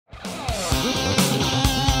Afternoon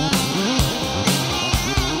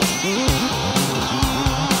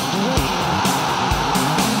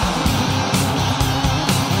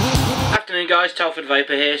guys, Telford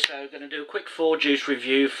Vapor here. So going to do a quick 4 juice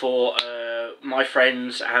review for my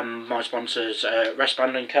friends and my sponsors,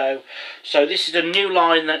 Wrestband & Co. So this is a new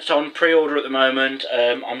line that's on pre-order at the moment.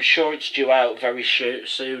 I'm sure it's due out very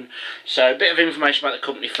soon. So a bit of information about the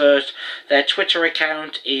company first. Their Twitter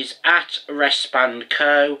account is @Wrestband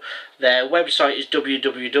Co. Their website is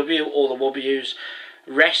www, all the W's,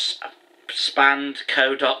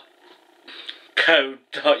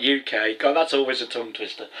 wrestbandco.co.uk. God, that's always a tongue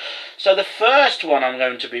twister. So the first one I'm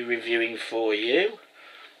going to be reviewing for you,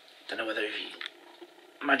 don't know whether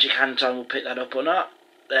Magic Hand Time will pick that up or not.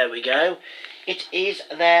 There we go. It is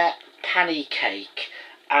their Panicake,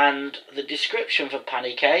 and the description for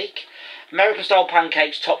Panicake: American style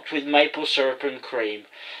pancakes topped with maple syrup and cream.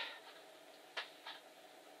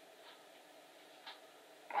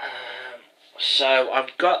 So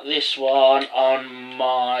I've got this one on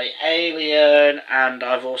my Alien, and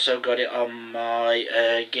I've also got it on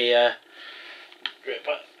my Gear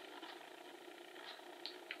Ripper.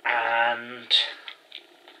 And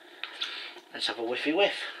let's have a whiffy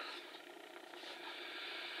whiff.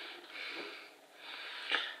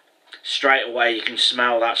 Straight away you can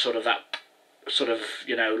smell that sort of,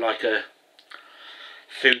 you know, like a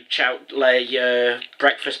food outlay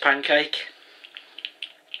breakfast pancake.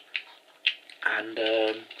 And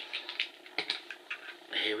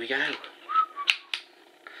here we go.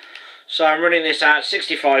 So I'm running this at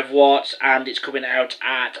 65 watts and it's coming out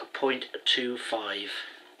at 0.25.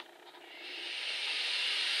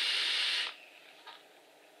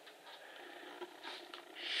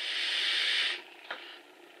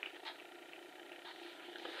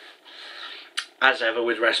 As ever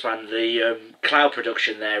with Wrestband, the cloud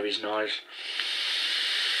production there is nice.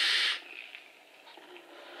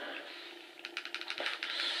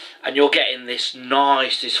 And you're getting this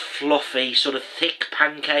nice, this fluffy, sort of thick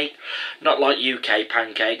pancake. Not like UK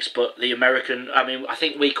pancakes, but the American, I mean, I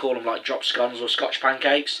think we call them like drop scones or Scotch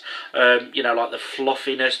pancakes. You know, like the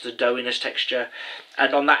fluffiness, the doughiness texture.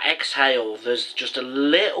 And on that exhale, there's just a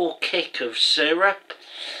little kick of syrup.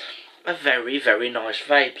 A very, very nice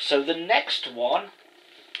vape. So the next one,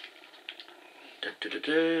 there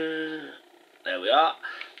we are,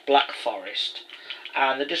 Black Forest.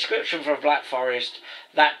 And the description for Black Forest: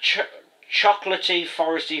 that chocolatey,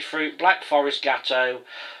 foresty fruit, Black Forest Gatto,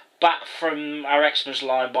 back from our Xmas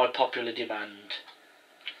line by popular demand.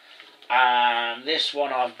 And this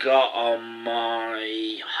one I've got on my,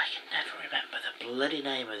 I can never remember the bloody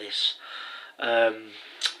name of this. I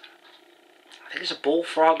think it's a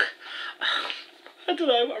bullfrog. I don't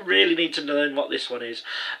know, I really need to learn what this one is.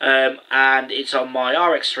 And it's on my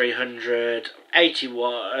RX300, 80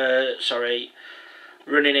 watt,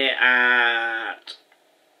 running it at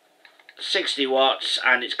 60 watts,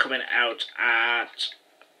 and it's coming out at,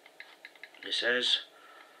 it says,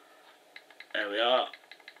 there we are,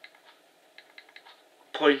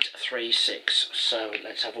 0.36. So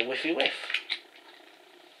let's have a whiffy whiff.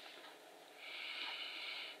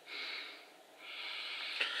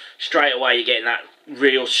 Straight away you're getting that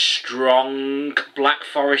real strong Black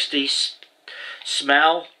Foresty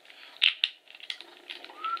smell.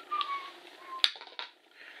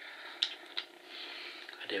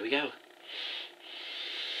 And here we go.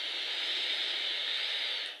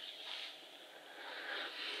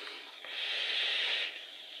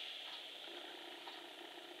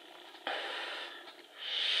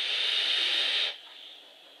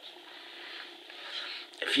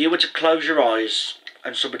 If you were to close your eyes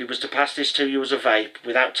and somebody was to pass this to you as a vape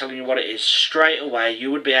without telling you what it is, straight away you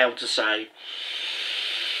would be able to say,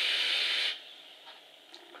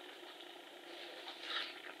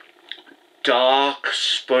 dark,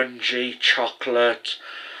 spongy chocolate,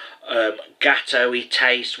 gatto-y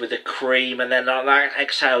taste with the cream, and then like that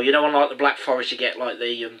exhale. You know, on like the Black Forest, you get like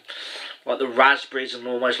the raspberries and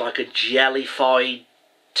almost like a jellified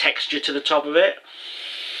texture to the top of it.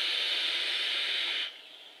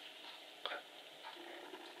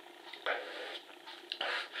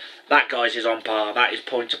 That, guys, is on par. That is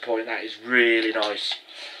point to point. That is really nice.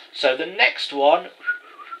 So the next one,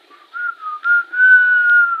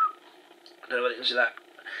 I don't know whether you can see that.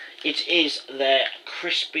 It is their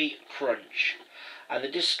Krispie Krunch. And the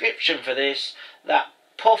description for this: that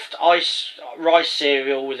puffed rice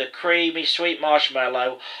cereal with a creamy sweet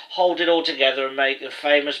marshmallow, hold it all together and make the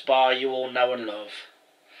famous bar you all know and love.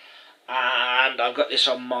 And I've got this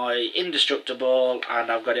on my Indestructible, and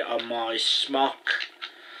I've got it on my Smock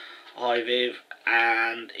iViv,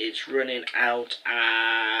 and it's running out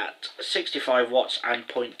at 65 watts and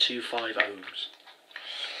 0.25 ohms.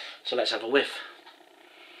 So let's have a whiff.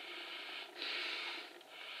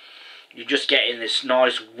 You're just getting this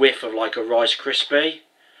nice whiff of like a Rice Krispie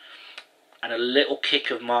and a little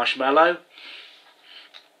kick of marshmallow.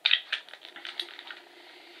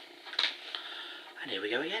 And here we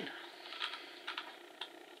go again.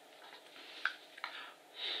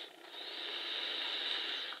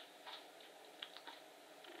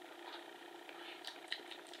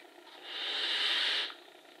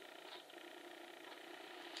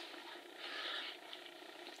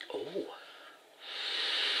 Oh.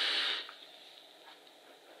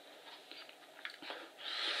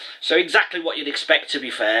 So exactly what you'd expect, to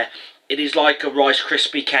be fair. It is like a Rice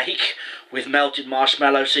Krispie cake with melted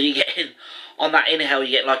marshmallow. So you get in, on that inhale,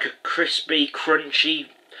 you get like a crispy, crunchy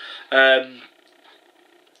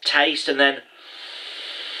taste, and then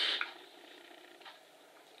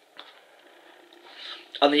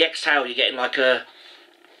on the exhale, you're getting like a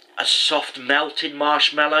soft melted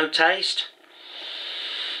marshmallow taste.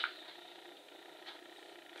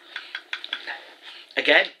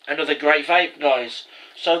 Again, another great vape, guys.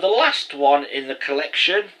 So the last one in the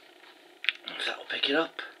collection, that'll pick it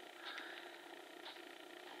up.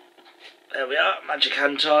 There we are, magic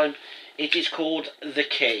hand time. It is called the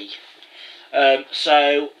Key.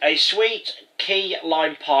 So a sweet key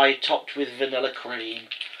lime pie topped with vanilla cream.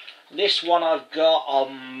 This one I've got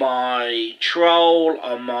on my Troll,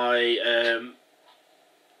 on my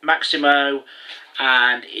Maximo,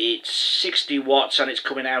 and it's 60 watts and it's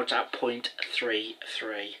coming out at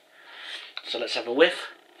 0.33. So let's have a whiff.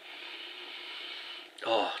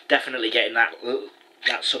 Oh, definitely getting that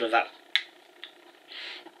sort of that.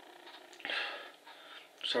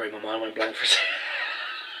 Sorry, my mind went blank for a second.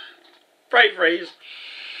 Brain freeze.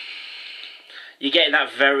 You're getting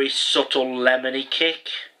that very subtle lemony kick.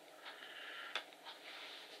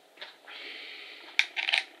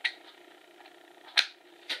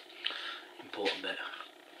 Important bit.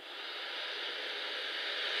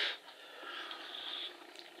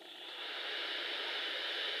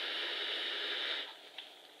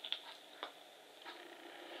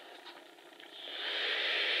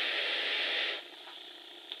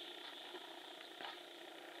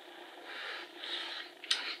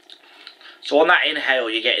 So on that inhale,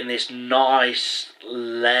 you're getting this nice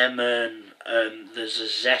lemon. There's a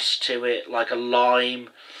zest to it, like a lime,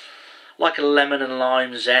 like a lemon and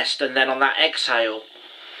lime zest. And then on that exhale,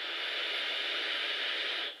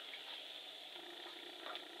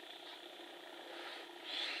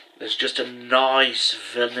 there's just a nice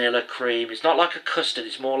vanilla cream. It's not like a custard.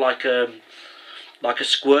 It's more like a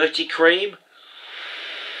squirty cream.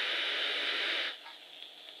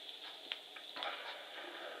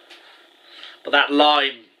 But that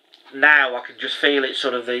lime, now I can just feel it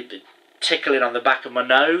sort of the tickling on the back of my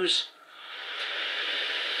nose.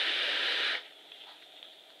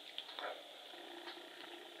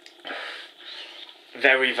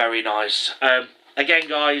 Very, very nice. Again,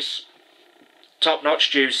 guys,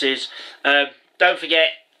 top-notch juices. Don't forget,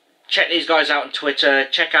 check these guys out on Twitter.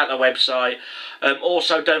 Check out their website.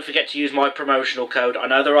 Also, don't forget to use my promotional code. I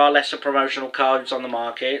know there are lesser promotional codes on the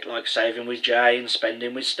market, like Saving with Jay and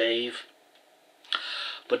Spending with Steve.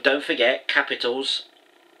 But don't forget, capitals,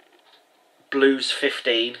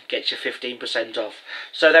 Blues15 gets you 15% off.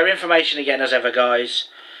 So their information again, as ever, guys,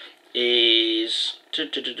 is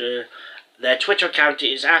their Twitter account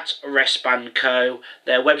is at Respandco.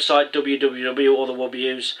 Their website www, all the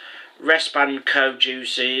W's, Respandco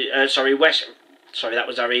Juicy. Sorry, that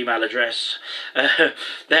was our email address.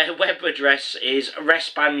 Their web address is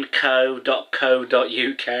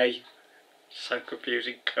respandco.co.uk. So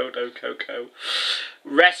confusing. Coco.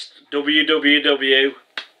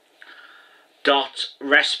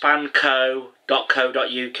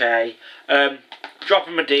 www.respandco.co.uk. Drop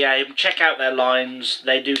them a DM, check out their lines.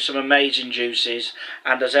 They do some amazing juices.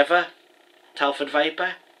 And as ever, Telford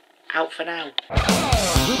Vapor, out for now.